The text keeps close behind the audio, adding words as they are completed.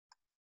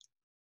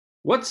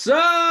What's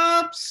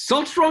up,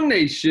 Salt Strong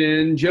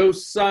Nation? Joe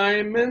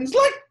Simons,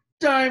 like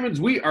diamonds.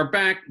 We are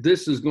back.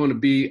 This is going to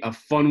be a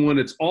fun one.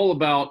 It's all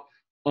about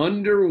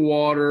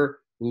underwater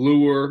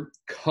lure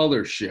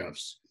color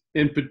shifts,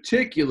 in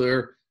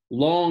particular,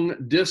 long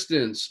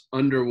distance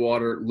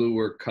underwater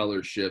lure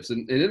color shifts.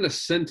 And in a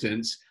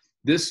sentence,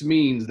 this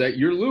means that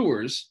your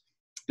lures,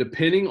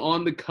 depending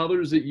on the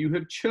colors that you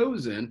have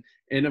chosen,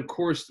 and of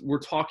course, we're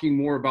talking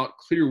more about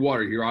clear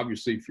water here.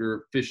 Obviously, if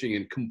you're fishing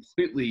in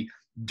completely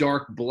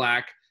dark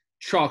black,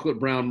 chocolate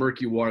brown,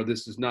 murky water,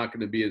 this is not going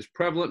to be as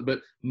prevalent,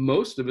 but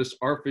most of us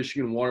are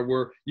fishing in water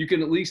where you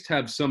can at least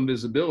have some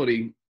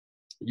visibility.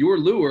 Your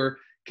lure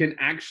can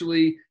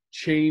actually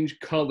change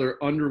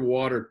color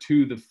underwater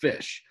to the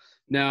fish.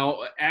 Now,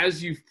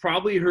 as you've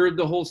probably heard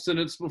the whole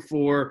sentence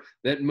before,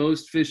 that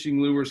most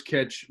fishing lures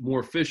catch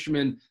more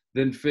fishermen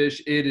than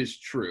fish, it is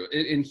true.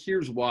 And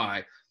here's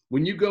why.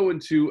 When you go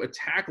into a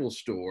tackle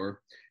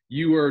store,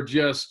 you are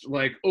just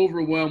like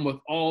overwhelmed with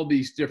all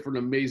these different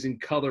amazing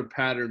color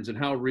patterns and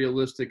how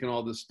realistic and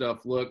all this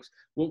stuff looks.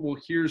 Well,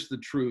 here's the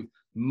truth.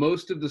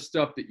 Most of the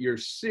stuff that you're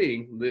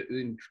seeing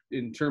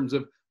in terms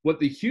of what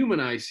the human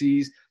eye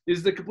sees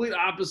is the complete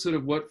opposite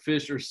of what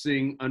fish are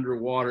seeing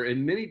underwater.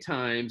 And many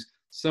times,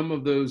 some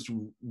of those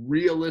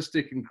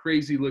realistic and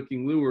crazy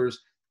looking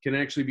lures can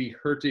actually be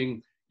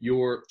hurting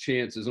your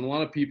chances. And a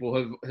lot of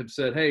people have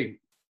said, hey,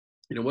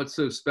 what's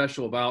so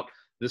special about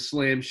the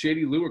Slam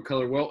Shady Lure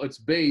color? Well, it's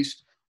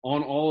based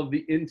on all of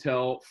the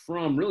intel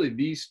from really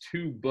these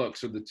two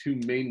books, are the two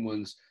main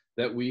ones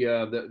that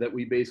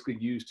we basically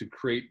used to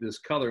create this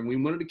color. And we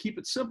wanted to keep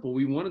it simple.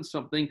 We wanted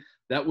something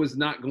that was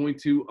not going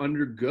to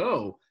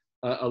undergo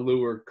a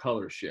lure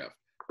color shift,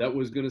 that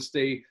was going to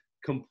stay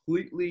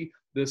completely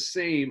the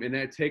same and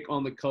that take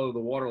on the color of the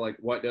water like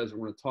white does.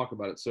 We're going to talk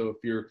about it. So if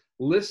you're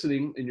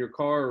listening in your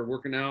car or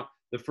working out,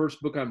 the first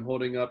book I'm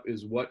holding up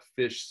is What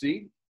Fish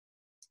See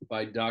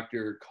by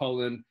Dr.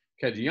 Colin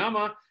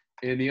Kajiyama,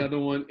 and the other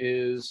one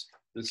is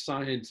The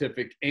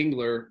Scientific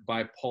Angler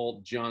by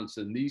Paul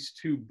Johnson. These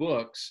two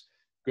books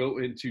go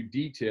into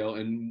detail,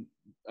 and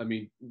I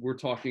mean, we're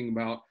talking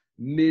about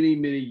many,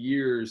 many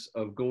years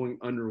of going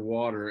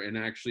underwater and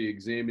actually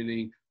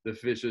examining the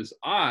fish's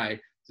eye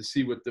to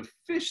see what the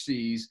fish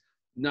sees,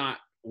 not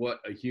what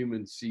a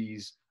human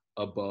sees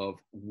above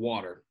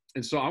water.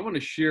 And so I want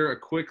to share a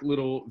quick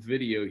little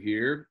video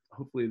here.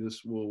 Hopefully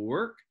this will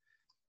work.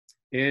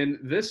 And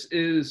this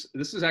is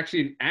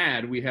actually an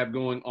ad we have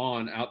going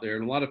on out there.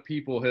 And a lot of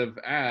people have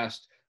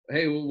asked,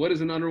 hey, well, what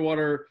is an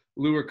underwater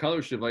lure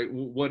color shift? Like,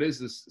 what is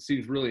this? It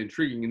seems really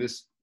intriguing. And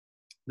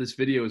this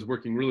video is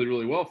working really,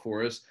 really well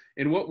for us.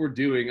 And what we're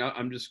doing,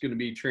 I'm just going to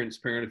be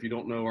transparent if you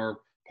don't know our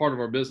part of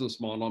our business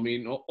model. I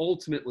mean,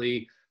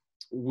 ultimately,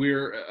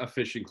 we're a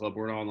fishing club.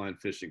 We're an online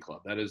fishing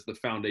club. That is the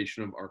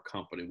foundation of our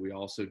company. We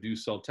also do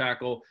sell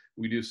tackle.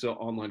 We do sell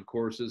online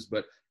courses.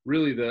 But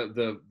really,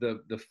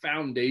 the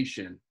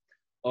foundation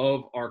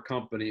of our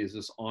company is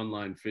this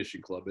online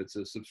fishing club. It's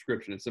a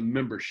subscription. It's a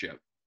membership.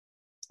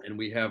 And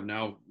we have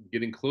now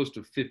getting close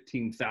to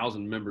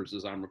 15,000 members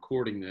as I'm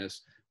recording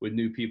this, with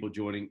new people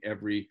joining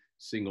every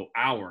single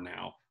hour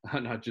now,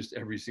 not just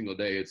every single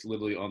day. It's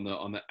literally on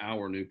the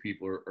hour new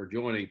people are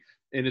joining.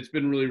 And it's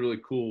been really, really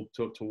cool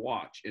to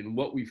watch. And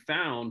what we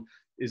found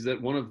is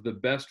that one of the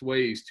best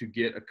ways to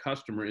get a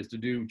customer is to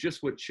do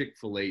just what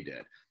Chick-fil-A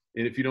did.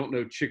 And if you don't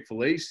know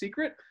Chick-fil-A's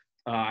secret,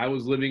 I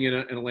was living in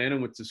Atlanta,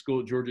 went to school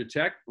at Georgia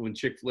Tech when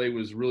Chick-fil-A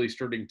was really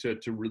starting to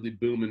really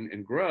boom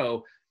and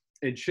grow.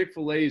 And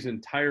Chick-fil-A's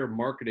entire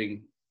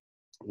marketing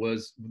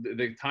was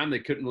the time they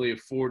couldn't really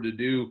afford to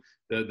do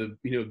the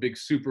big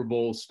Super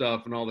Bowl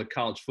stuff and all the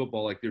college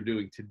football like they're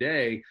doing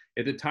today.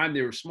 At the time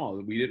they were small.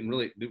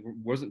 There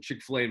wasn't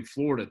Chick-fil-A in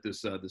Florida at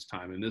this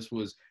time. And this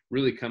was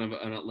really kind of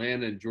an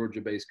Atlanta and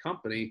Georgia based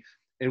company.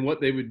 And what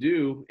they would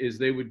do is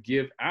they would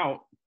give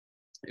out,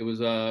 it was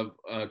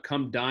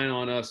come dine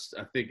on us,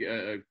 I think,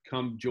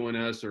 come join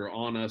us or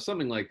on us,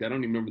 something like that. I don't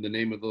even remember the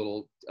name of the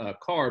little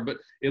card, but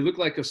it looked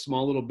like a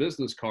small little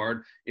business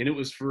card, and it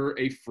was for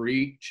a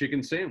free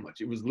chicken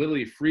sandwich. It was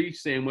literally a free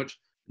sandwich,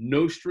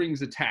 no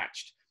strings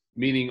attached,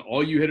 meaning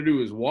all you had to do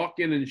was walk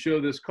in and show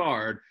this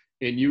card,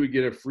 and you would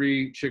get a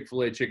free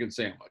Chick-fil-A chicken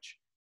sandwich.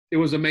 It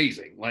was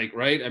amazing,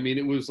 right? I mean,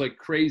 it was like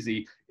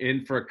crazy.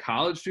 And for a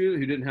college student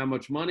who didn't have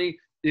much money,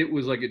 it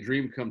was like a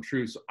dream come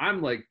true. So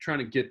I'm like trying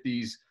to get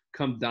these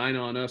come dine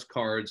on us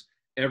cards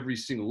every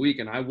single week.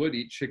 And I would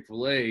eat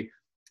Chick-fil-A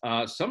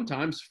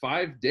sometimes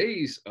 5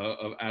 days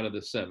out of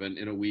the 7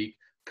 in a week,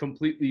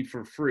 completely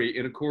for free.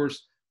 And of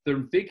course,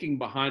 their thinking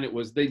behind it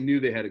was they knew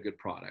they had a good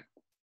product.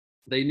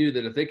 They knew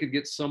that if they could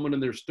get someone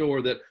in their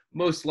store that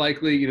most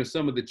likely,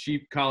 some of the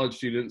cheap college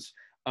students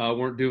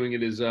weren't doing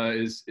it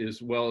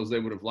as well as they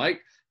would have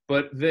liked,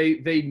 but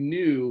they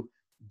knew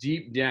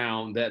deep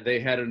down that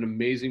they had an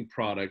amazing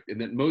product and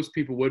that most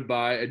people would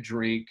buy a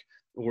drink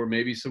or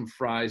maybe some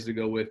fries to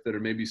go with it, or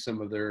maybe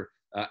some of their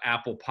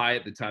apple pie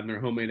at the time,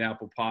 their homemade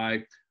apple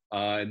pie,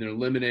 and their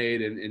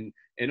lemonade,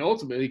 and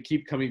ultimately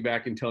keep coming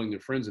back and telling their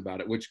friends about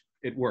it, which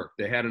it worked.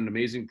 They had an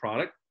amazing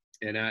product,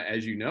 and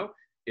as you know,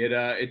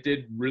 it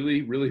did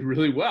really, really,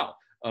 really well,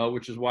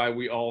 which is why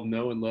we all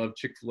know and love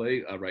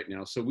Chick-fil-A right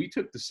now. So we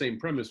took the same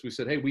premise. We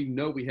said, hey, we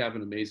know we have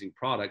an amazing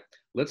product.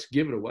 Let's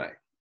give it away,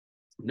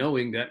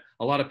 knowing that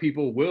a lot of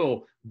people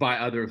will buy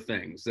other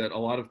things, that a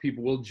lot of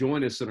people will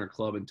join us in our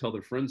club and tell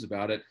their friends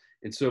about it.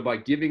 And so by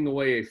giving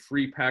away a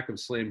free pack of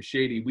Slam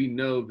Shady, we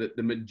know that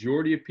the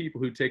majority of people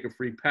who take a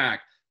free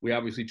pack, we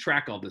obviously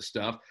track all this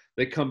stuff,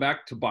 they come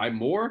back to buy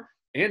more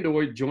and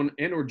or join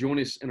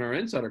us in our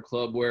Insider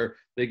Club, where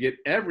they get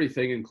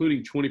everything,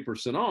 including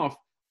 20% off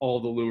all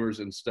the lures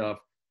and stuff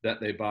that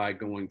they buy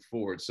going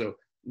forward. So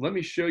let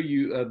me show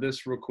you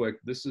this real quick.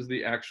 This is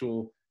the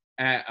actual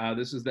ad.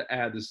 This is the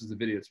ad. This is the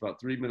video. It's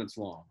about 3 minutes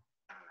long.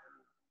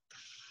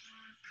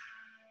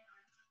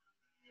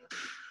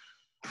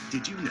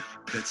 Did you know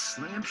that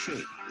Slam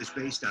Shady is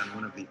based on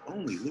one of the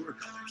only lure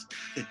colors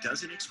that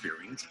doesn't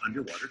experience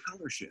underwater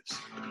color shifts?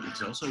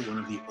 It's also one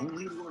of the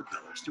only lure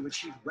colors to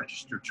achieve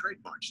registered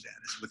trademark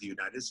status with the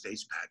United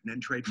States Patent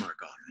and Trademark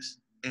Office.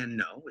 And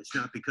no, it's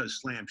not because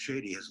Slam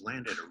Shady has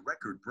landed a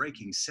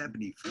record-breaking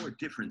 74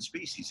 different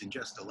species in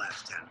just the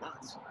last 10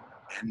 months.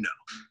 And no,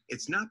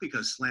 it's not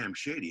because Slam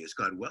Shady has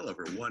caught well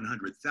over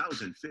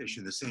 100,000 fish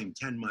in the same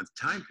 10-month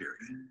time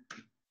period.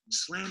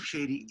 Slam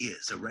Shady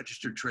is a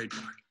registered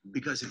trademark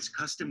because its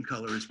custom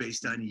color is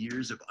based on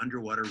years of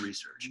underwater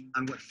research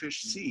on what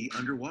fish see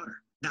underwater,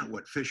 not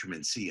what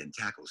fishermen see in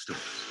tackle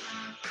stores.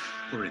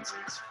 For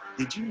instance,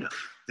 did you know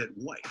that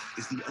white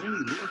is the only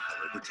lure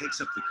color that takes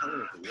up the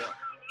color of the water,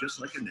 just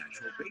like a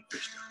natural bait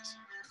fish does?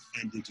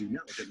 And did you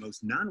know that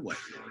most non-white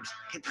lures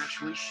can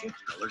actually shift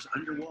colors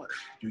underwater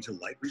due to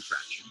light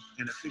refraction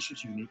and a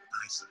fish's unique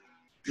eyesight,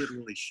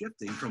 literally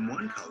shifting from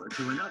one color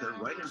to another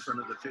right in front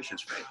of the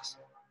fish's face?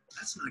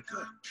 That's not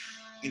good.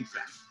 In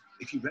fact,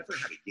 if you've ever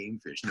had a game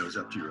fish nose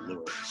up to your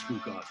lure and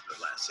spook off at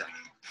the last second,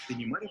 then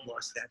you might have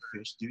lost that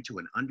fish due to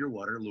an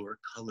underwater lure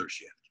color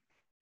shift.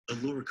 A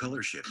lure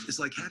color shift is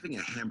like having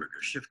a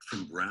hamburger shift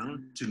from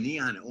brown to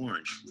neon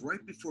orange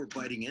right before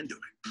biting into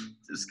it.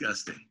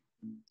 Disgusting.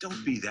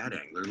 Don't be that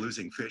angler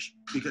losing fish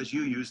because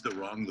you used the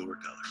wrong lure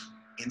color.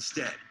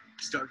 Instead,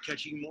 start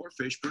catching more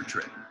fish per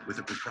trip with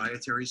a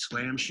proprietary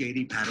Slam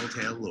Shady paddle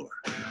tail lure.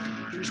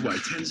 Here's why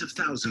tens of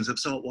thousands of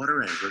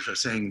saltwater anglers are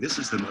saying this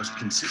is the most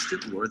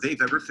consistent lure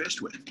they've ever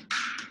fished with.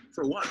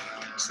 For one,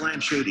 Slam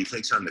Shady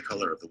takes on the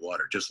color of the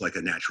water just like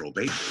a natural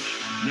bait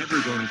fish,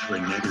 never going for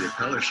a negative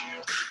color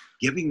shift,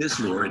 giving this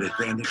lure an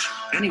advantage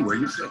anywhere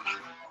you fish.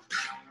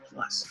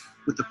 Plus,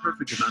 with the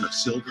perfect amount of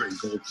silver and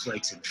gold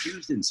flakes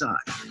infused inside,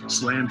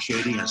 Slam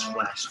Shady has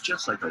flashed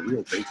just like a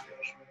real bait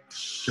fish.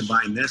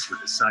 Combine this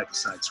with the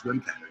side-to-side swim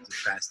patterns and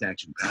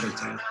fast-action paddle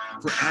tail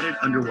for added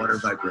underwater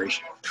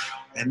vibration.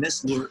 And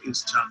this lure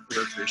is tough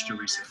for a fish to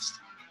resist.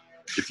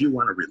 If you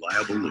want a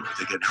reliable lure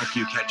that can help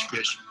you catch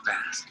fish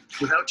fast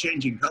without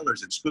changing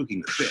colors and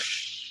spooking the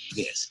fish,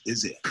 this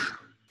is it.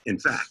 In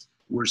fact,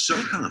 we're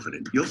so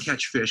confident you'll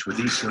catch fish with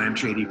these Slam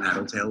Shady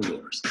paddle tail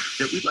lures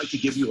that we'd like to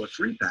give you a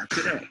free pack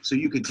today so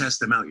you can test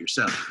them out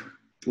yourself.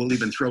 We'll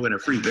even throw in a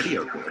free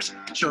video course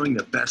showing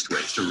the best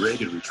ways to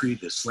rig and retrieve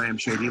this Slam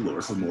Shady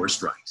lure for more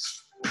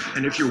strikes.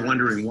 And if you're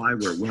wondering why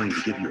we're willing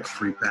to give you a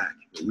free pack,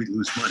 but we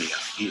lose money on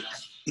the deal,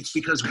 it's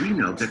because we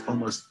know that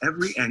almost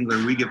every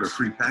angler we give a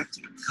free pack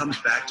to comes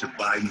back to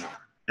buy more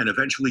and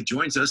eventually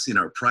joins us in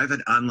our private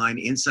online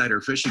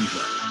Insider Fishing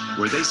Club,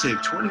 where they save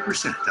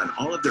 20% on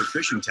all of their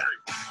fishing time.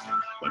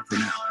 But for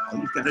now, all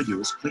you've got to do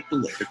is click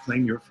below to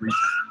claim your free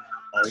pack.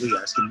 All we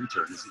ask in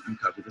return is that you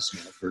cover the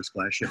small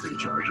first-class shipping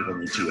charge of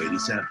only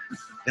 $287.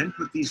 Then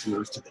put these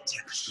lures to the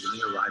test when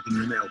they arrive in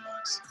your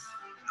mailbox.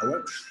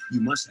 However, you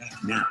must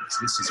act now, as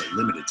this is a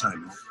limited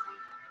time offer.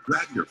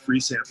 Grab your free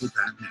sample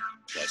pack now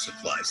while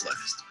supplies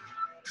last.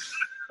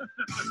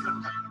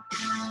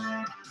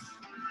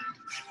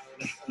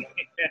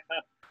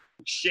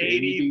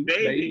 Shady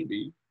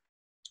baby.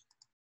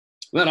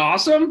 Isn't that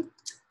awesome?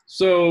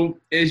 So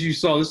as you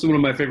saw, this is one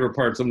of my favorite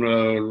parts. I'm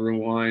gonna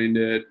rewind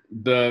it.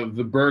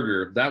 The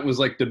burger, that was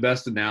like the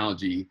best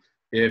analogy.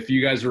 If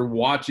you guys are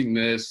watching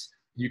this,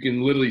 you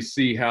can literally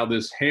see how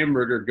this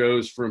hamburger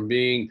goes from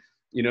being,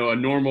 you know, a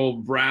normal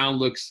brown,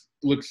 looks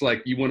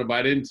like you want to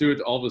bite into it,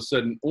 to all of a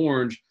sudden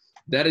orange.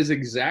 That is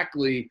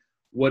exactly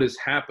what is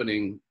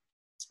happening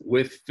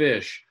with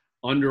fish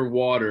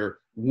underwater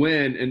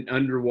when an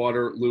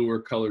underwater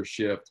lure color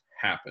shift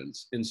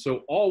happens. And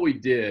so all we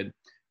did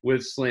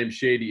with Slam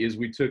Shady is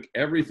we took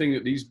everything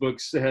that these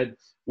books said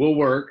will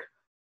work,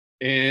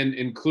 and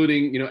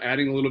including, you know,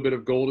 adding a little bit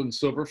of gold and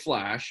silver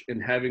flash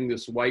and having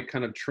this white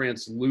kind of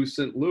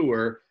translucent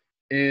lure,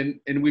 and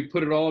we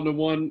put it all into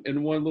one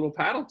little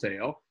paddle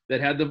tail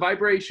that had the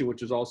vibration,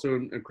 which is also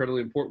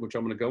incredibly important, which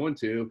I'm going to go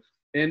into.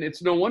 And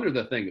it's no wonder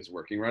the thing is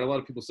working, right? A lot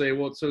of people say,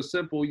 well, it's so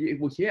simple.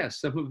 Well,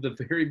 yes, some of the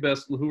very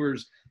best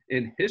lures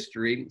in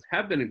history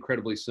have been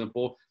incredibly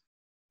simple.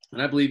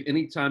 And I believe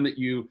anytime that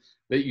you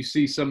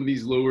see some of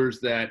these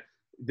lures that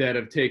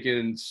have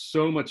taken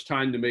so much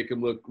time to make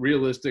them look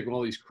realistic and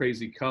all these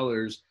crazy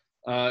colors,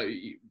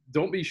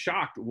 don't be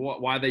shocked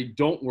why they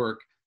don't work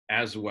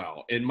as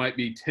well. It might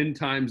be 10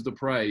 times the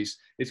price.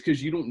 It's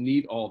because you don't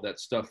need all that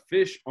stuff.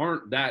 Fish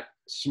aren't that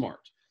smart.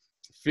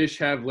 Fish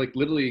have like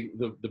literally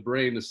the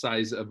brain the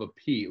size of a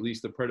pea, at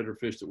least the predator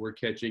fish that we're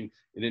catching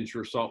in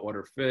inshore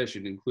saltwater fish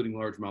and including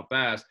largemouth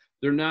bass.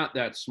 They're not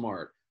that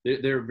smart.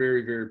 They're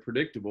very, very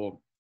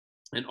predictable.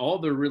 And all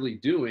they're really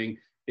doing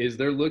is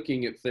they're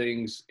looking at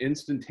things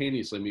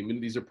instantaneously. I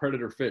mean, these are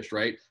predator fish,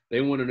 right?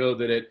 They want to know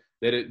that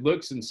it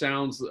looks and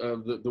sounds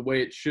the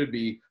way it should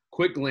be.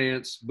 Quick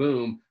glance,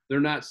 boom. They're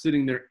not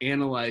sitting there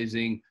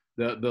analyzing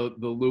the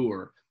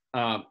lure.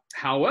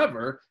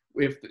 However,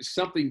 if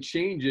something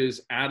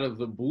changes out of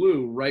the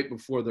blue right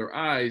before their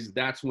eyes,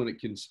 that's when it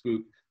can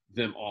spook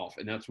them off.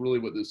 And that's really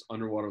what this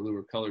underwater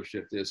lure color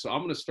shift is. So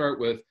I'm going to start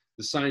with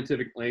the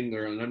scientific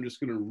angler, and I'm just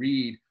going to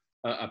read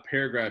a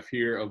paragraph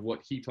here of what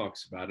he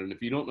talks about. And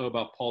if you don't know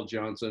about Paul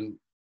Johnson,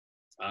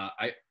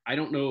 I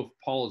don't know if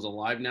Paul is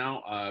alive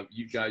now.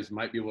 You guys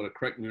might be able to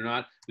correct me or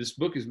not. This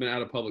book has been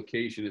out of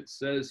publication. It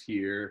says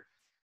here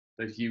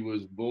that he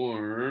was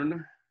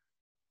born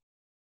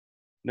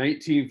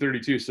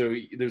 1932. So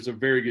there's a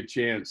very good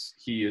chance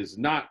he is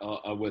not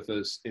with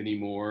us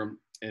anymore.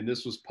 And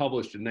this was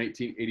published in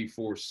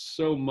 1984.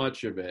 So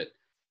much of it,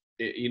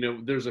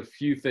 there's a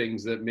few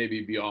things that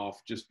maybe be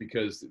off just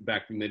because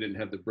back then they didn't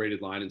have the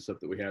braided line and stuff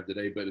that we have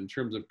today. But in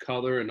terms of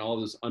color and all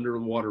this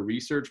underwater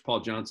research, Paul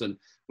Johnson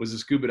was a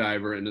scuba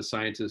diver and a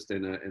scientist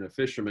and a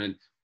fisherman.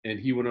 And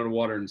he went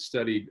underwater and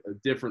studied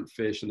different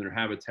fish and their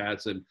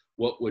habitats and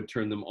what would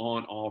turn them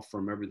on, off,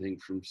 from everything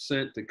from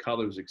scent to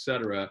colors,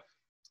 etc.,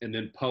 and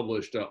then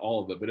published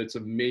all of it. But it's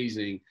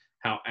amazing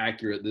how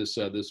accurate this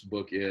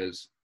book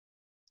is.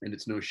 And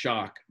it's no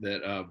shock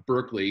that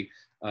Berkeley,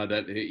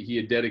 that he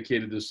had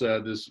dedicated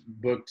this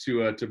book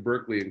to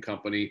Berkeley and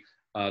Company.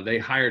 They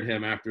hired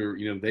him after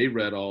they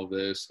read all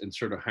this and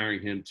started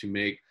hiring him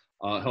to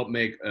help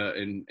make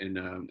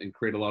and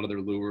create a lot of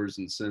their lures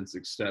and scents,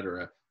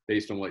 etc.,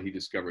 based on what he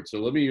discovered. So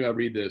let me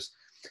read this.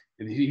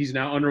 And he's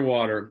now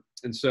underwater.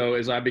 And so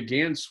as I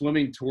began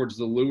swimming towards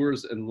the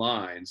lures and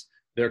lines,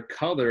 their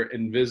color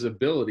and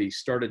visibility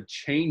started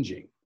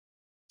changing.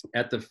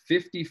 At the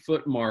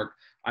 50-foot mark,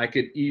 I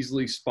could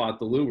easily spot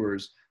the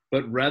lures,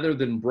 but rather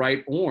than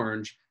bright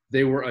orange,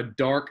 they were a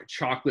dark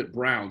chocolate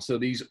brown. So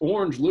these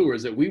orange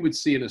lures that we would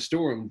see in a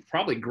store and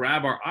probably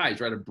grab our eyes,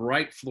 right? A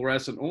bright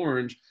fluorescent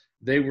orange,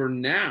 they were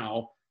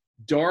now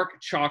dark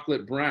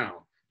chocolate brown.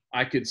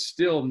 I could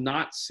still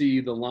not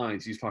see the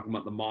lines. He's talking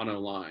about the mono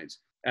lines.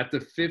 At the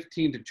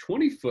 15 to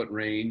 20-foot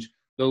range,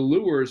 the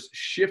lures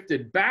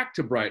shifted back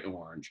to bright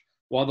orange,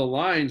 while the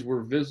lines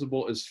were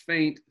visible as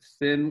faint,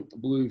 thin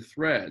blue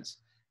threads.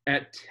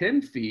 At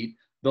 10 feet,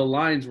 the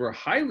lines were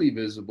highly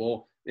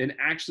visible and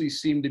actually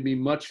seemed to be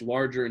much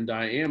larger in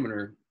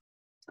diameter,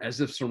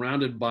 as if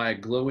surrounded by a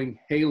glowing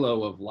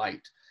halo of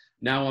light.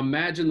 Now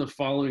imagine the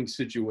following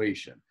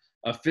situation.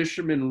 A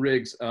fisherman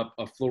rigs up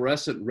a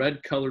fluorescent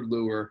red-colored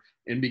lure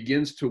and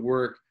begins to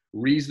work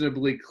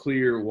reasonably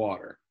clear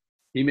water.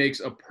 He makes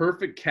a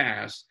perfect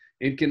cast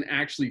and can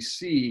actually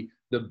see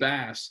the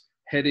bass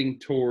heading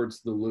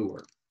towards the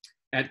lure.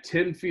 At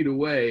 10 feet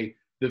away,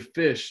 the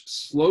fish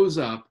slows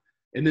up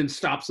and then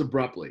stops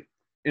abruptly.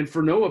 And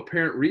for no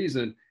apparent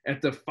reason, at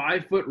the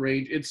 5-foot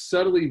range, it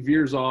subtly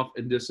veers off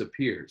and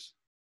disappears.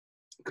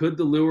 Could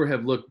the lure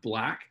have looked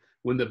black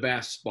when the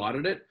bass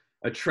spotted it,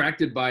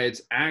 attracted by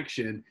its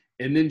action,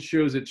 and then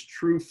shows its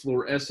true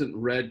fluorescent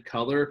red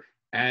color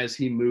as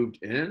he moved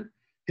in?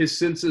 His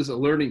senses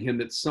alerting him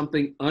that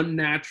something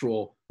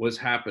unnatural was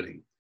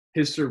happening.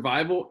 His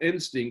survival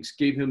instincts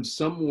gave him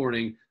some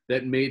warning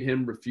that made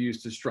him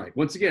refuse to strike.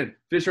 Once again,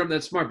 fish aren't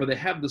that smart, but they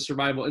have the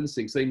survival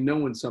instincts. They know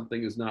when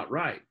something is not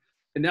right.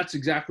 And that's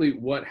exactly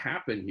what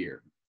happened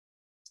here.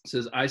 It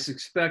says, I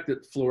suspect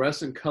that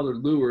fluorescent colored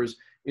lures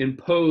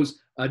impose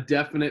a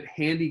definite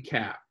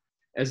handicap.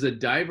 As a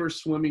diver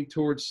swimming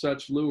towards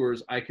such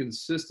lures, I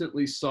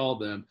consistently saw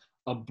them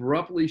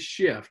abruptly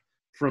shift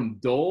from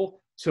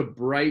dull to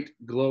bright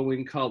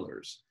glowing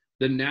colors.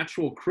 The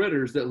natural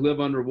critters that live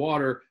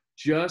underwater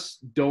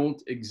just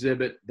don't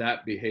exhibit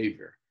that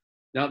behavior.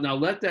 Now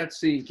let that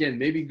sink in.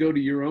 Maybe go to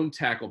your own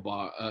tackle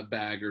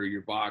bag or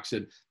your box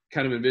and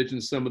kind of envision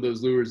some of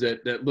those lures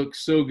that look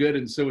so good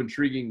and so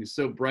intriguing and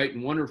so bright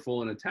and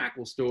wonderful in a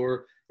tackle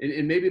store,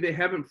 and maybe they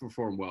haven't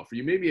performed well for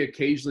you. Maybe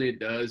occasionally it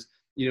does.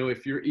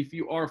 If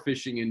you are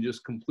fishing in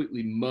just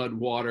completely mud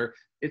water,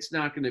 it's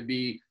not going to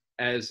be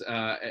as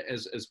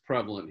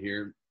prevalent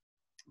here.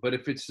 But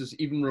if it's just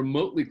even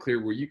remotely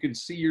clear where you can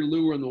see your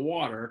lure in the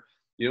water,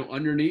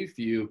 underneath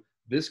you,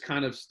 this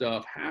kind of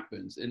stuff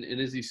happens. And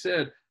as he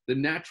said, the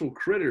natural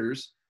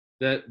critters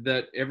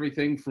that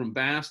everything from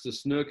bass to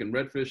snook and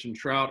redfish and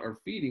trout are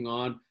feeding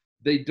on,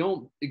 they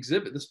don't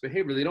exhibit this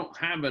behavior. They don't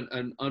have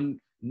an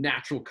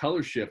unnatural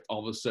color shift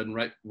all of a sudden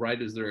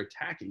right as they're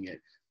attacking it.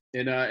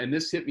 And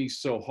this hit me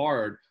so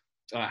hard,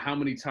 how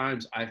many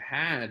times I've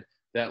had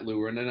that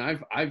lure. And then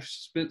I've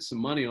spent some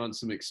money on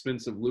some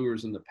expensive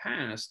lures in the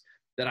past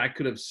that I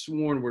could have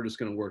sworn were just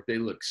going to work. They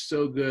look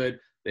so good.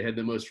 They had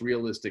the most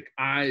realistic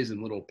eyes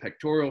and little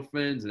pectoral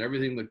fins and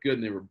everything looked good.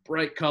 And they were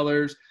bright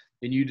colors.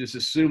 and you just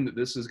assume that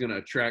this is going to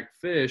attract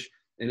fish.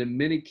 And in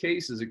many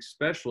cases,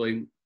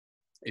 especially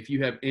if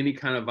you have any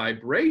kind of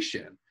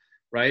vibration,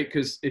 right?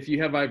 Because if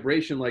you have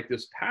vibration like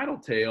this paddle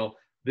tail,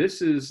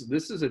 this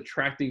is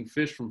attracting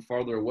fish from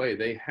farther away.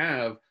 They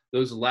have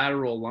those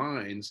lateral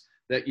lines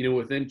that,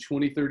 within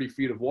 20, 30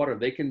 feet of water,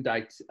 they can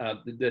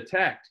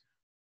detect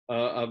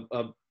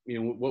what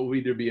will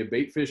either be a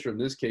bait fish, or in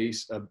this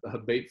case, a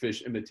bait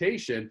fish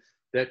imitation,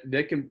 that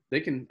they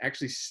can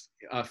actually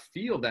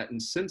feel that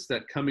and sense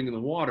that coming in the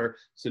water.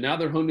 So now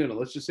they're honed in.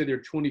 Let's just say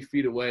they're 20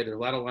 feet away. Their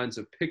lateral lines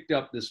have picked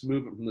up this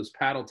movement from this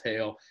paddle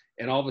tail.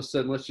 And all of a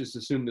sudden, let's just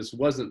assume this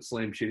wasn't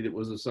slam shaded. It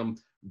was some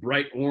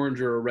bright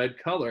orange or a red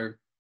color.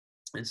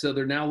 And so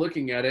they're now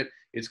looking at it.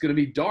 It's going to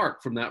be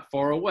dark from that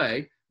far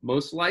away,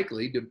 most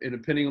likely, and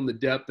depending on the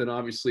depth and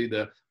obviously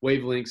the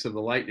wavelengths of the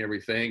light and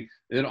everything.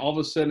 And then all of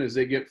a sudden, as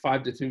they get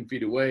 5 to 10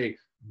 feet away,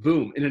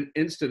 boom, in an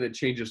instant, it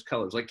changes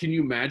colors. Like, can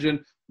you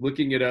imagine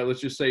looking at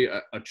let's just say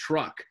a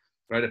truck,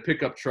 right? A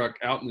pickup truck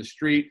out in the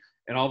street,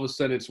 and all of a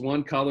sudden it's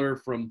one color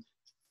from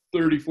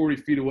 30, 40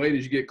 feet away. And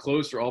as you get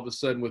closer, all of a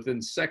sudden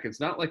within seconds,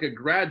 not like a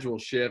gradual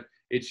shift,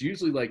 it's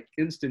usually like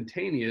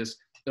instantaneous,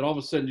 that all of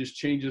a sudden just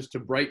changes to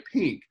bright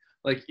pink.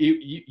 Like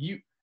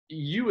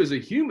you as a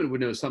human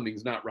would know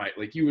something's not right.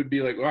 Like, you would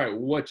be like, all right,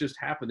 what just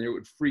happened there? It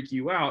would freak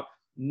you out.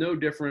 No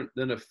different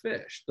than a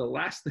fish. The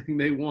last thing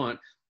they want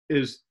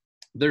is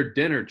their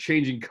dinner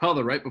changing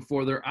color right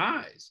before their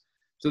eyes.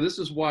 So this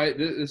is why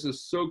this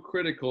is so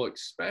critical,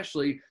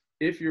 especially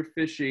if you're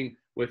fishing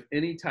with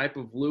any type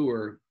of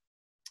lure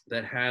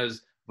that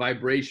has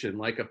vibration,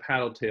 like a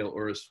paddle tail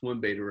or a swim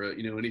bait, or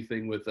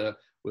anything with a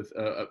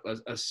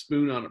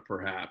spoon on it,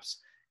 perhaps.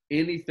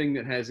 Anything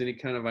that has any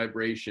kind of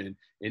vibration,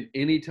 and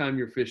anytime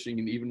you're fishing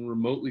in even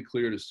remotely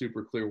clear to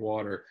super clear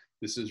water,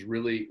 this is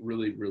really,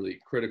 really, really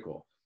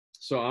critical.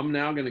 So I'm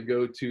now going to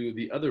go to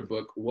the other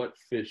book, What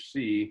Fish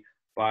See,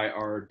 by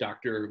our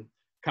Dr.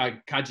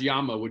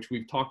 Kajiyama, which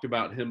we've talked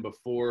about him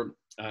before.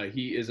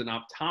 He is an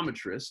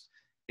optometrist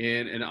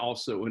and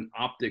also an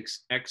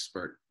optics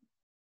expert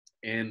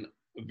and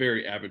a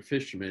very avid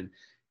fisherman.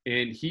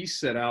 And he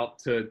set out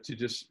to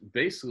just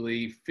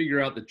basically figure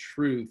out the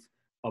truth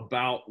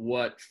about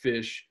what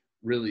fish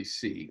really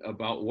see,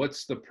 about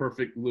what's the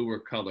perfect lure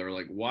color,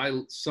 like why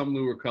some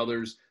lure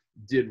colors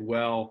did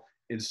well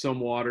in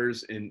some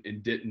waters and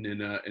didn't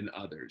in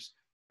others.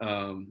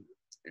 I'm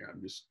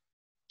just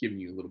giving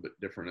you a little bit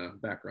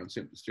different background, so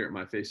you have to stare at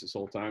my face this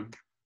whole time.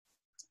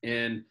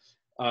 And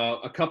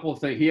a couple of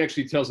things, he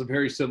actually tells a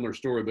very similar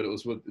story, but it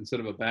was with, instead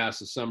of a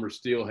bass, a summer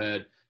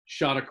steelhead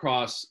shot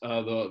across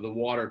the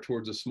water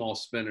towards a small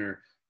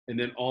spinner. And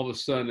then all of a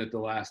sudden at the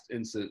last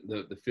instant,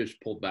 the fish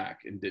pulled back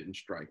and didn't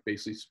strike,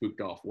 basically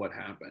spooked off what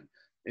happened.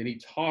 And he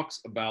talks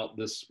about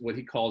this, what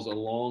he calls a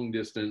long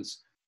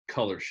distance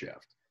color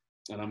shift.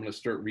 And I'm going to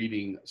start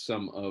reading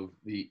some of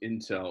the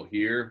intel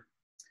here.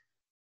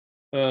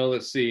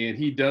 Let's see. And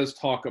he does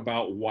talk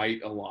about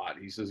white a lot.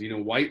 He says,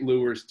 white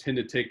lures tend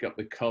to take up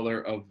the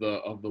color of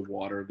the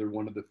water. They're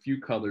one of the few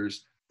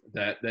colors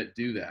that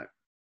do that.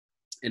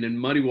 And in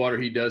muddy water,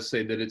 he does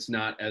say that it's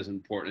not as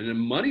important. And in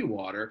muddy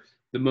water,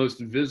 the most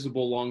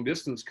visible long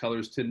distance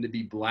colors tend to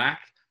be black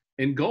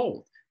and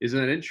gold. Isn't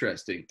that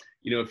interesting?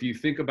 If you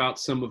think about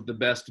some of the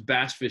best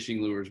bass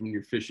fishing lures when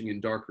you're fishing in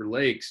darker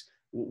lakes,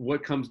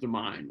 what comes to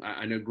mind?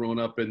 I know growing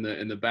up in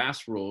the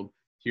bass world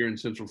here in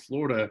Central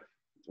Florida,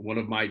 one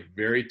of my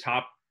very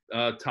top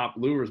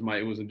lures,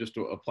 it wasn't just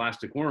a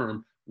plastic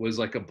worm, was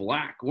like a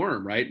black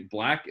worm, right?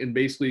 Black and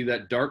basically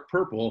that dark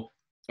purple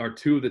are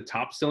two of the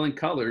top selling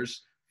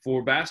colors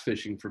for bass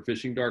fishing, for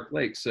fishing dark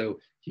lakes. So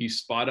he's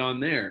spot on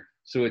there.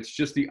 So it's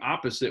just the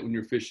opposite when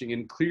you're fishing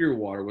in clear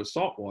water with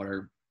salt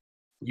water.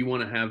 You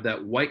want to have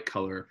that white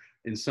color,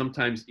 and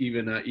sometimes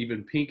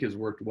even pink has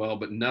worked well,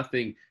 but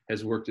nothing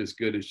has worked as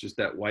good as just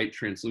that white,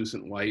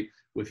 translucent white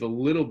with a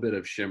little bit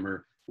of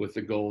shimmer with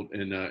the gold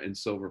and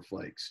silver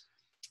flakes.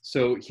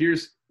 So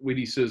here's what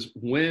he says: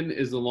 when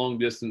is the long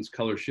distance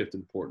color shift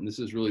important? This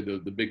is really the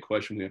big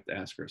question we have to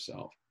ask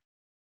ourselves.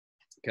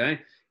 Okay,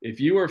 if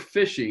you are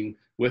fishing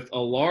with a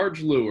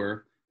large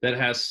lure that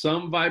has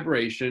some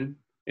vibration,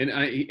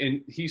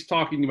 and he's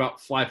talking about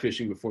fly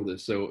fishing before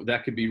this, so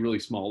that could be really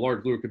small. A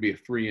large lure could be a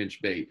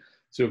 3-inch bait.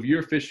 So if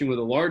you're fishing with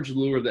a large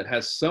lure that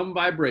has some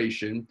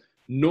vibration,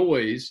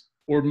 noise,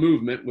 or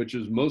movement, which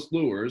is most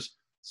lures,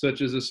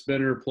 such as a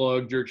spinner,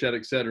 plug, jerk shot,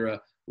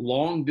 etc.,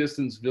 long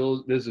distance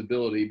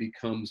visibility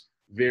becomes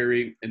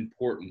very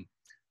important.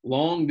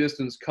 Long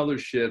distance color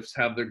shifts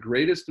have the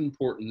greatest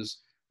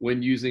importance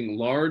when using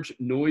large,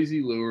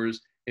 noisy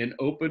lures in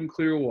open,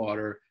 clear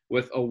water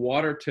with a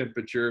water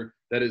temperature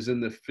that is in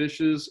the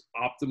fish's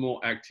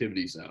optimal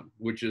activity zone,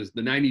 which is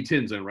the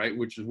 90-10 zone, right?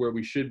 Which is where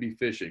we should be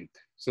fishing.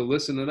 So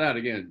listen to that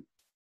again.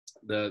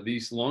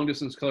 These long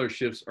distance color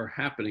shifts are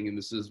happening, and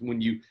this is when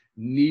you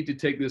need to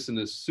take this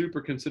into super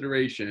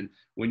consideration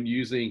when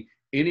using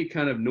any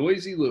kind of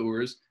noisy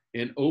lures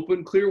in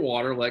open, clear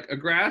water, like a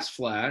grass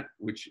flat,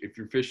 which if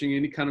you're fishing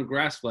any kind of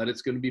grass flat,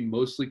 it's going to be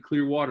mostly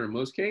clear water in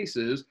most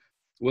cases,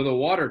 with a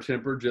water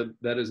temperature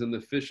that is in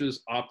the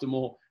fish's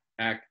optimal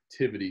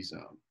activity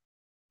zone.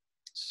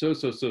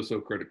 so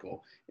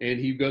critical. And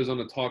he goes on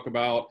to talk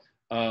about,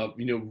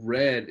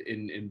 red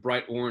and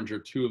bright orange are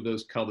two of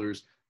those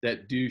colors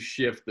that do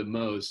shift the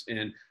most.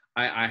 And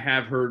I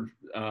have heard,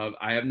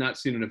 I have not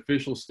seen an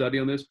official study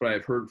on this, but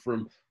I've heard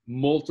from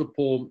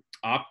multiple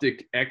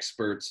optic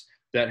experts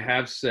that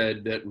have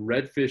said that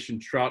redfish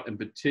and trout in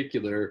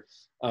particular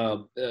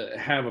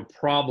have a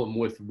problem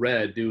with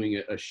red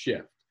doing a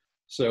shift.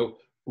 So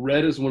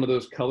red is one of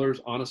those colors,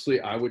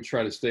 honestly, I would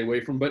try to stay away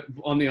from. But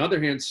on the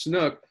other hand,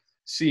 snook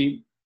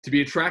seem to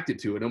be attracted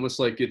to it, almost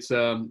like it's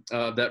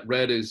that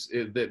red is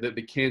that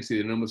they can see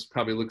it. It almost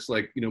probably looks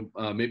like,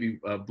 maybe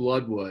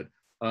bloodwood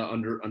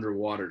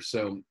underwater.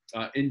 So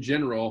in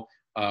general,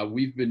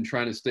 we've been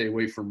trying to stay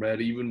away from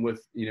red, even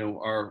with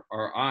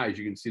our eyes.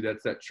 You can see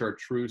that's that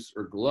chartreuse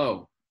or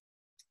glow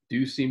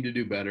do seem to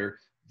do better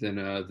than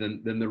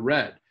the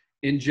red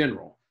in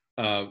general.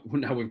 Now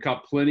we've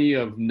caught plenty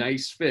of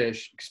nice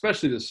fish,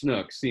 especially the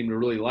snook seem to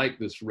really like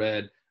this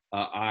red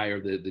eye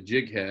or the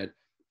jig head.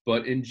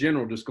 But in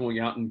general, just going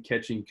out and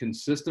catching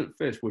consistent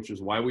fish, which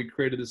is why we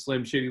created the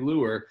Slam Shady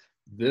lure.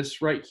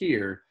 This right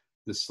here,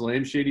 the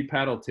Slam Shady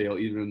paddle tail,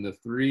 either in the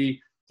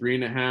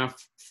 3.5,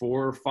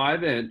 4 or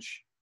 5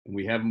 inch, and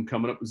we have them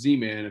coming up with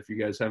Z-Man. If you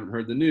guys haven't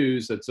heard the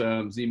news, that's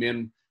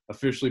Z-Man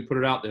officially put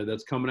it out there.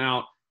 That's coming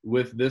out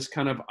with this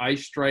kind of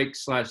ice strike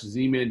 /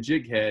 Z-Man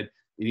jig head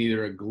in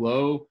either a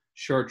glow,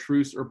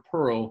 chartreuse, or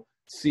pearl.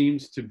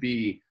 Seems to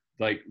be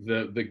like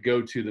the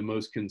go-to, the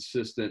most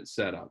consistent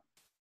setup,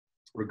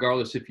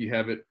 regardless if you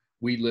have it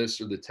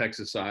weedless or the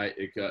Texas eye,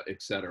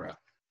 etc.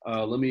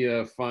 Let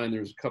me find,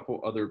 there's a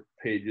couple other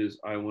pages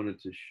I wanted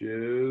to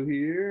show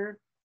here.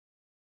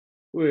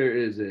 Where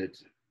is it?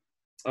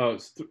 Oh,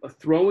 it's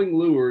throwing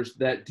lures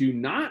that do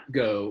not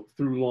go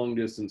through long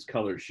distance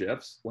color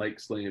shifts like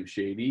Slam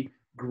Shady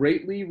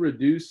greatly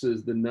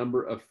reduces the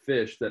number of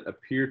fish that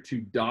appear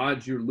to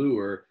dodge your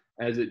lure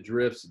as it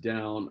drifts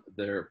down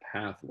their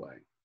pathway.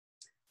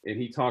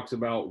 And he talks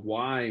about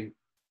why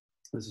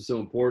this is so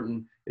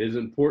important. It is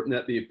important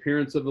that the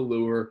appearance of the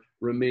lure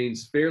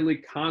remains fairly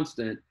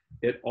constant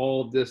at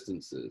all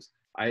distances.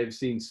 I have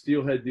seen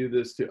steelhead do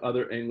this to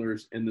other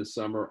anglers in the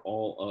summer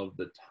all of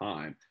the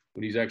time.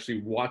 When he's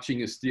actually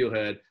watching a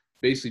steelhead,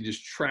 basically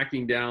just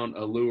tracking down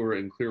a lure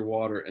in clear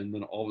water, and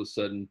then all of a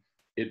sudden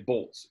it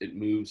bolts, it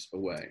moves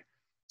away.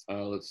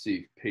 Let's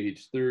see,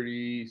 page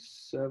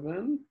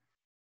 37.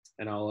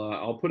 And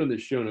I'll put in the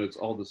show notes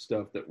all the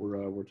stuff that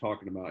we're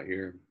talking about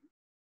here.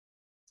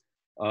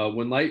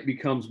 When light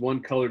becomes one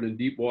colored in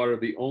deep water,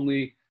 the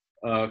only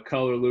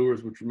color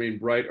lures which remain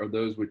bright are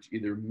those which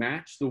either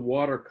match the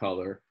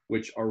watercolor,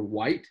 which are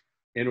white,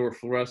 and or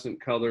fluorescent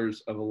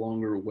colors of a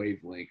longer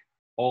wavelength.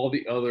 All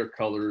the other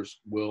colors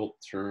will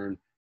turn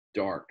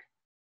dark.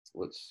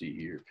 Let's see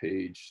here,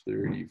 page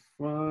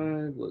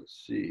 35.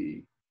 Let's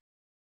see.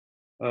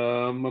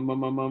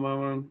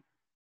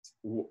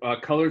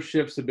 Color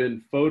shifts have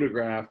been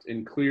photographed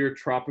in clear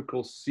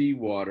tropical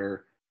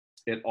seawater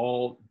at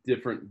all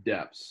different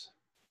depths.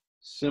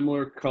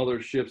 Similar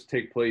color shifts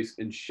take place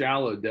in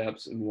shallow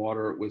depths in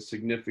water with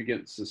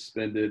significant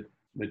suspended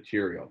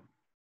material,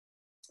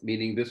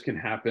 meaning this can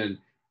happen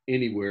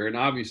anywhere. And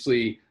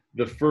obviously,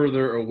 the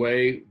further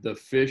away the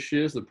fish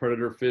is, the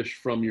predator fish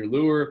from your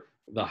lure,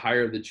 the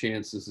higher the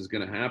chance this is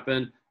going to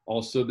happen.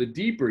 Also, the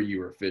deeper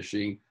you are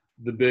fishing,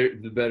 the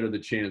better the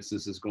chance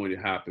this is going to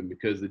happen,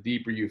 because the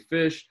deeper you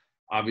fish,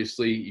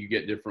 obviously you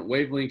get different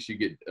wavelengths, you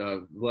get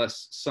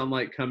less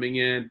sunlight coming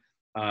in.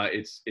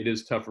 It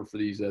is tougher for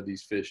these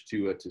fish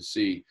to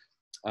see.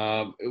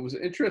 It was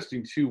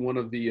interesting too. One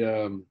of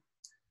the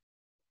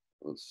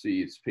let's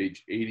see, it's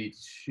page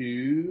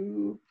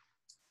 82.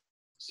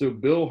 So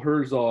Bill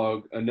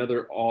Herzog,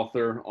 another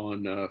author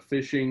on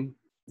fishing,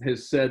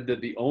 has said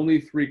that the only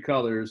 3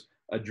 colors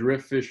a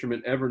drift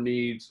fisherman ever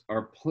needs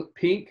are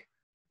pink,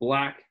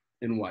 black,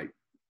 and white.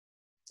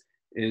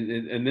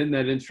 And then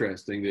that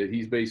interesting that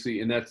he's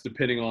basically, and that's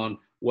depending on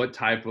what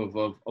type of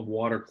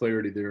water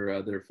clarity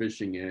they're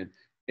fishing in.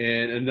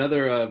 And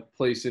another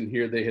place in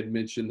here, they had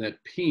mentioned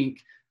that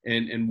pink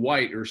and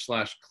white or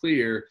 /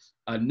 clear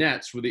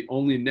nets were the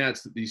only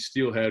nets that these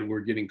steelhead were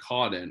getting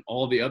caught in.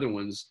 All the other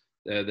ones,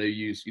 they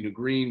use,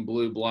 green,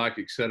 blue, black,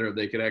 etc.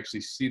 They could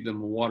actually see them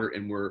in water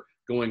and were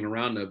going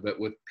around them. But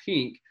with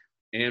pink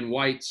and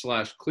white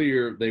 /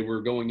 clear, they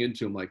were going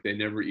into them like they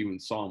never even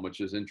saw them,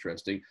 which is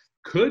interesting.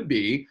 Could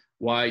be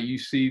why you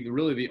see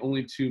really the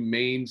only 2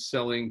 main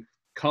selling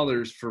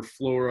colors for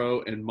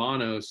fluoro and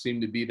mono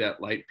seem to be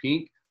that light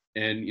pink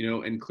and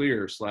and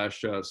clear /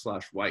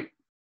 white,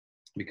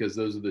 because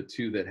those are the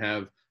 2 that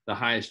have the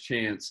highest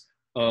chance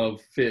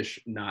of fish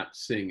not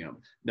seeing them.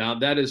 Now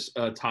that is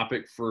a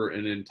topic for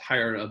an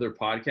entire other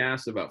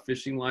podcast about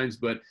fishing lines,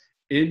 but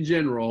in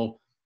general,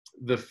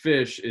 the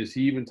fish, as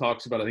he even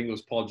talks about, I think it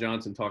was Paul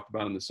Johnson talked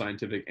about in the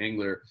Scientific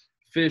Angler,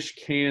 fish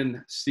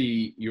can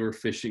see your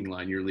fishing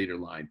line, your leader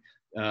line.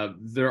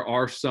 There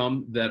are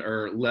some that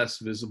are less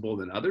visible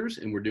than others,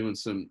 and we're doing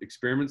some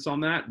experiments on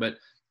that. But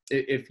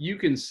if you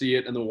can see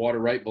it in the water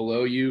right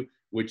below you,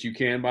 which you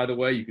can, by the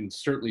way, you can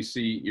certainly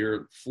see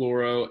your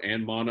fluoro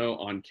and mono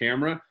on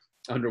camera.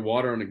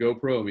 underwater on a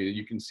GoPro. I mean,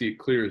 you can see it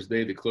clear as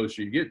day the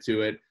closer you get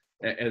to it.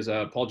 As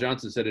Paul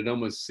Johnson said, it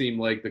almost seemed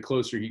like the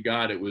closer he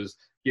got, it was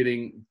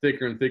getting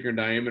thicker and thicker in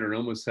diameter and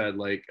almost had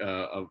like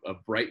a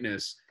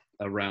brightness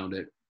around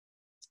it.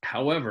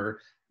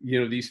 However,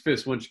 these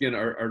fish, once again,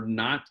 are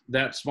not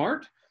that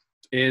smart.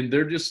 And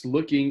they're just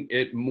looking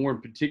at more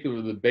in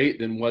particular the bait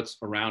than what's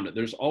around it.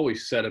 There's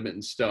always sediment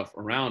and stuff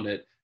around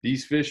it.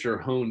 These fish are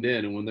honed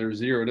in, and when they're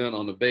zeroed in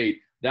on the bait,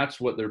 that's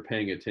what they're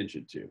paying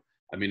attention to.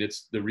 I mean,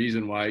 it's the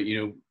reason why,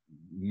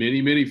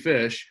 many, many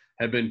fish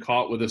have been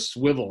caught with a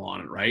swivel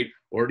on it, right?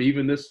 Or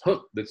even this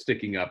hook that's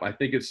sticking up. I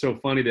think it's so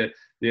funny that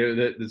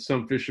that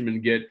some fishermen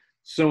get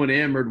so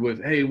enamored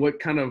with, hey, what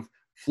kind of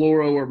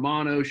fluoro or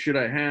mono should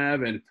I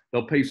have? And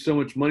they'll pay so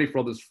much money for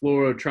all this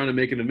fluoro trying to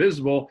make it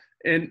invisible.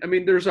 And I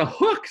mean, there's a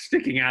hook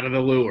sticking out of the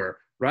lure,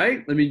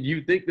 right? I mean,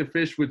 you'd think the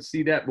fish would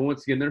see that, but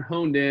once again, they're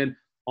honed in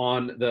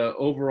on the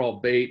overall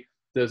bait.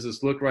 Does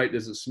this look right?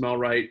 Does it smell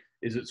right?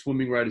 Is it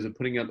swimming right? Is it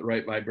putting out the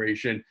right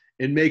vibration?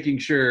 And making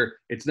sure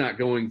it's not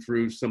going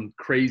through some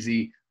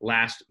crazy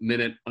last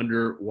minute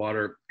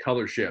underwater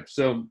color shift.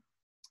 So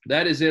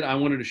that is it. I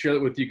wanted to share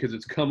it with you because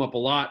it's come up a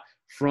lot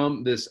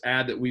from this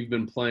ad that we've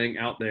been playing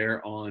out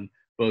there on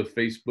both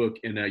Facebook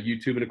and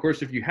YouTube. And of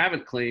course, if you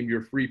haven't claimed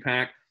your free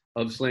pack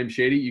of Slam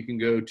Shady, you can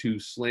go to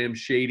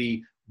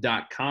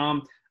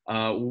slamshady.com.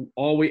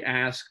 All we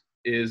ask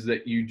is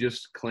that you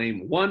just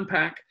claim one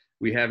pack.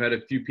 We have had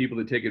a few people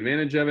that take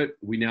advantage of it.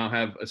 We now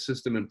have a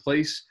system in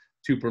place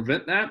to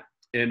prevent that.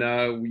 And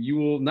you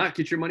will not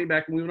get your money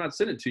back, and we will not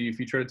send it to you if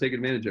you try to take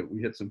advantage of it.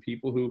 We had some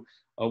people who,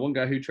 one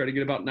guy who tried to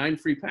get about 9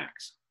 free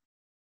packs,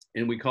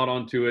 and we caught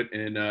on to it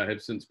and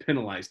have since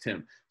penalized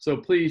him. So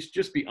please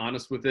just be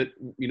honest with it.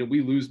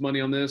 We lose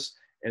money on this.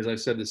 As I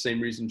said, the same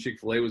reason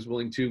Chick-fil-A was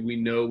willing to. We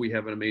know we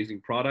have an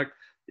amazing product,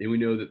 and we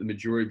know that the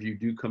majority of you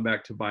do come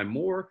back to buy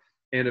more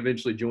and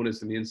eventually join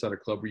us in the Insider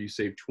Club, where you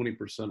save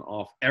 20%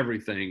 off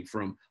everything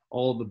from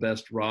all the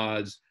best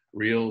rods,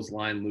 reels,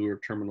 line, lure,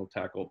 terminal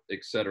tackle,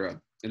 etc.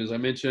 And as I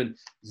mentioned,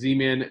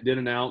 Z-Man did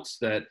announce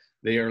that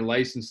they are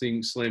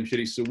licensing Slam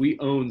Shady. So we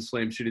own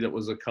Slam Shady. That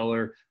was a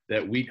color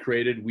that we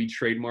created. We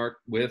trademarked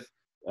with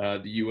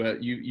the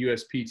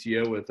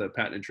USPTO, with the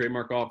Patent and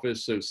Trademark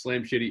Office. So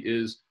Slam Shady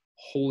is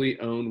wholly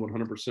owned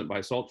 100% by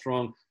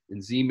Saltstrong.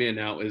 And Z-Man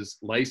now is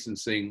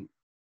licensing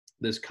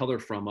this color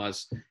from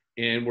us.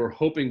 And we're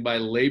hoping by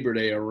Labor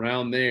Day,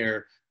 around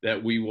there,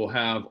 that we will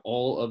have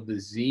all of the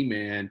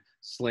Z-Man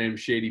Slam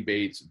Shady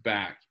baits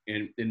back.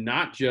 And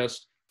not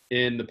just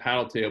in the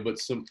paddle tail, but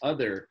some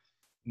other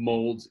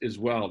molds as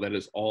well. That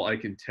is all I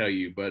can tell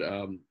you. But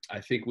I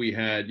think we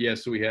had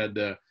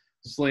the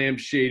Slam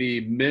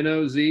Shady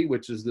Minnow Z,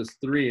 which is this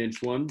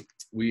 3-inch one.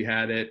 We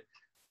had it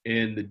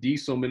in the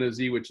Diesel Minnow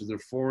Z, which is their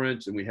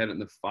 4-inch, and we had it in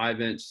the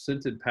 5-inch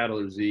Scented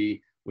Paddler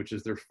Z, which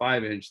is their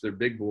 5-inch, their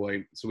big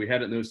boy. So we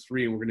had it in those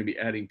 3, and we're going to be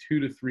adding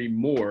 2 to 3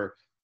 more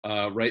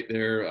right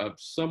there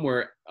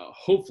somewhere,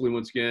 hopefully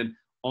once again,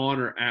 on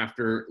or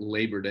after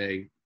Labor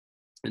Day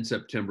in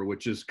September,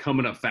 which is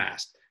coming up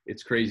fast.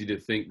 It's crazy to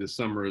think the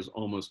summer is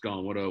almost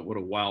gone. What a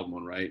wild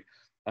one, right?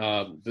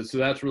 So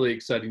that's really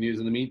exciting news.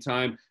 In the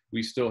meantime,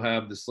 we still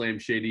have the Slam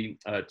Shady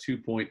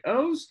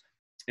 2.0s,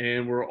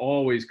 and we're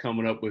always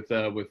coming up with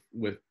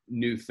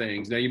new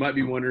things. Now you might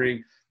be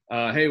wondering,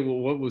 hey, well,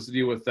 what was the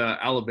deal with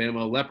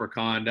Alabama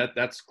Leprechaun?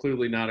 That's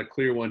clearly not a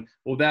clear one.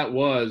 Well, that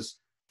was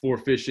for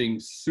fishing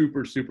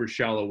super, super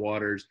shallow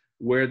waters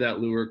where that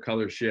lure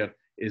color shift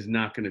is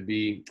not going to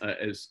be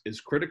as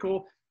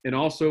critical. And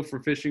also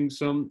for fishing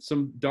some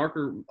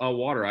darker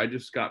water. I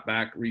just got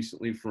back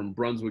recently from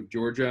Brunswick,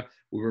 Georgia.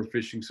 We were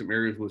fishing some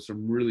areas with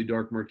some really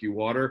dark, murky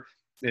water.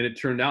 And it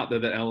turned out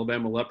that the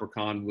Alabama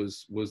Leprechaun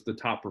was the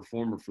top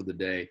performer for the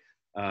day.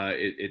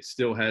 It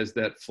still has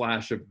that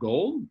flash of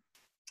gold,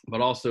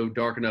 but also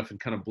dark enough and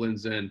kind of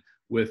blends in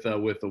with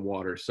the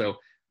water. So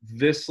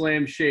this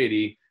Slam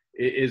Shady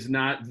is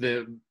not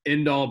the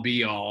end-all,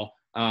 be-all.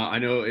 I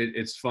know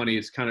it's funny.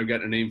 It's kind of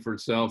got a name for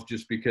itself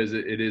just because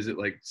it is at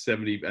like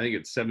 70, I think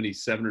it's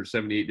 77 or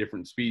 78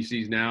 different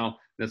species now.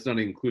 That's not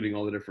including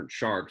all the different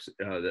sharks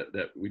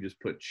that we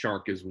just put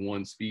shark as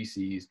one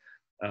species.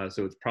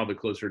 So it's probably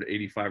closer to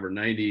 85 or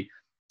 90.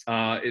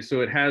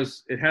 So it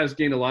has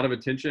gained a lot of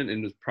attention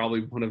and is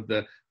probably one of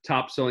the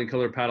top selling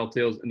color paddle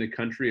tails in the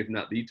country, if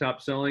not the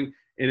top selling.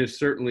 And is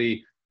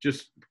certainly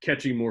just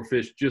catching more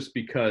fish just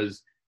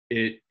because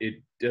it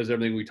does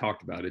everything we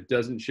talked about. It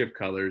doesn't shift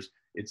colors.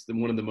 It's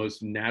one of the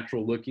most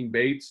natural looking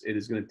baits. It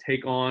is going to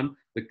take on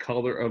the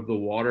color of the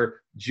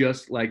water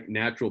just like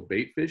natural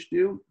bait fish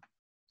do.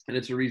 And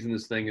it's the reason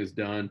this thing is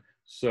done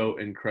so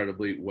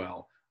incredibly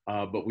well.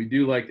 But we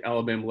do like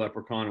Alabama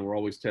Leprechaun, and we're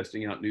always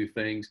testing out new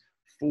things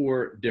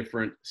for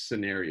different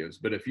scenarios.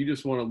 But if you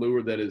just want a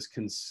lure that is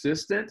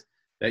consistent,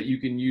 that you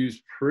can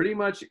use pretty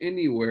much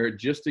anywhere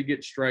just to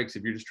get strikes,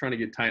 if you're just trying to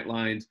get tight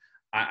lines,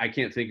 I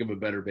can't think of a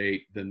better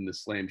bait than the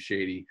Slam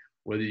Shady.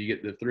 Whether you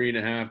get the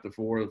 3.5, the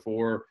 4,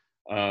 or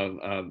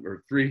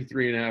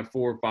 3.5,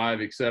 4,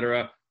 5,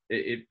 etc.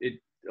 It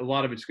a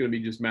lot of it's going to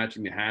be just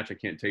matching the hatch. I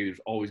can't tell you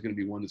there's always going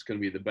to be one that's going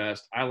to be the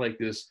best. I like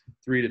this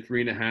 3 to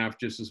 3.5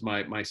 just as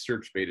my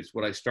search bait. It's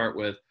what I start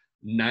with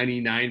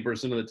 99%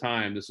 of the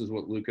time. This is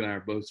what Luke and I are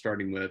both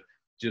starting with,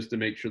 just to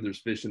make sure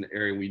there's fish in the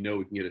area and we know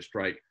we can get a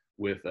strike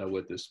with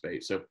this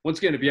bait. So once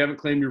again, if you haven't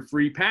claimed your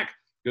free pack,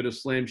 go to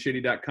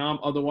slamshady.com.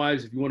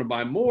 Otherwise, if you want to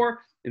buy more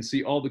and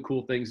see all the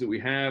cool things that we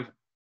have,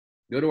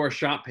 go to our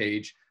shop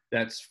page.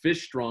 That's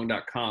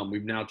fishstrong.com.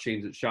 We've now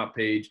changed the shop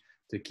page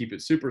to keep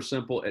it super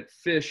simple at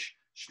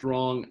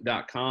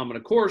fishstrong.com. And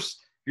of course,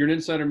 if you're an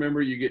insider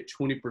member, you get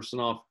 20%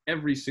 off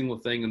every single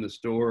thing in the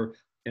store.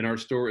 And our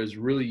store is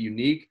really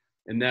unique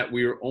in that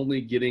we are only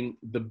getting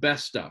the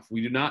best stuff.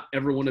 We do not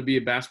ever want to be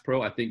a Bass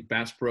Pro. I think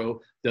Bass Pro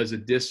does a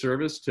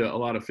disservice to a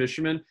lot of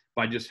fishermen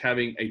by just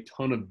having a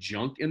ton of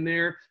junk in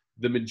there.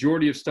 The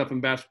majority of stuff in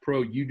Bass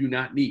Pro you do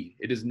not need.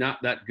 It is not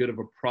that good of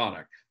a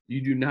product.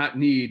 You do not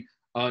need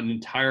an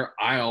entire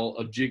aisle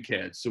of jig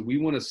heads. So we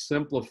want to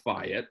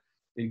simplify it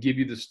and give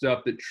you the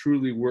stuff that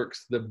truly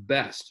works the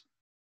best.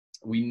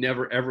 We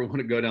never, ever want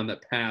to go down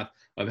that path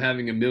of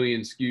having a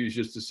million SKUs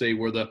just to say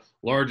we're the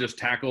largest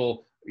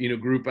tackle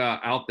group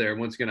out there.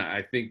 Once again,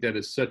 I think that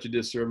is such a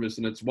disservice,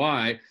 and it's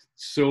why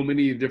so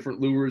many different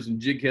lures and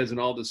jig heads and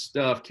all this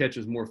stuff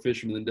catches more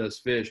fishermen than does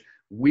fish.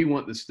 We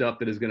want the stuff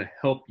that is going to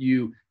help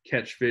you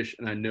catch fish,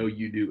 and I know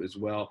you do as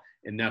well,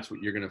 and that's what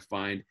you're going to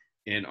find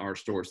in our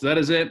store. So that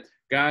is it,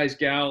 guys,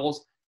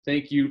 gals.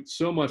 Thank you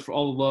so much for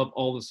all the love,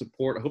 all the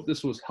support. I hope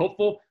this was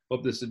helpful.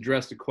 Hope this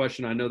addressed a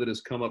question I know that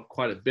has come up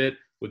quite a bit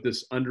with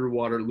this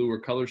underwater lure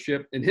color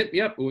shift. And hit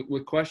me up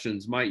with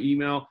questions. My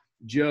email,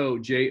 Joe,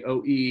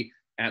 J-O-E,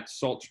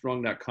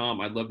 @saltstrong.com.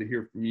 I'd love to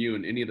hear from you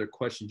and any other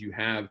questions you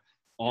have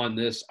on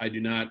this. I do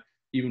not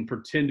even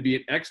pretend to be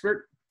an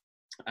expert.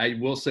 I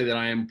will say that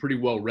I am pretty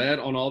well read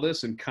on all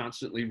this and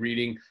constantly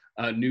reading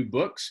new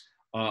books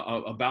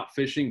about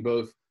fishing,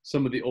 both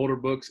some of the older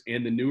books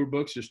and the newer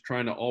books, just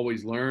trying to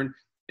always learn.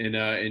 And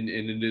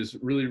it is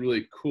really,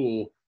 really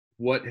cool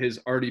what has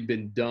already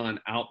been done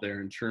out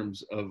there in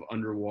terms of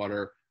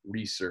underwater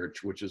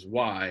research, which is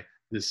why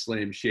this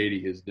Slam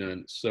Shady has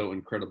done so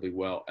incredibly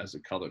well as a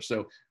color.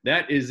 So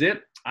that is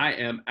it. I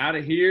am out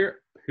of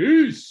here.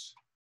 Peace.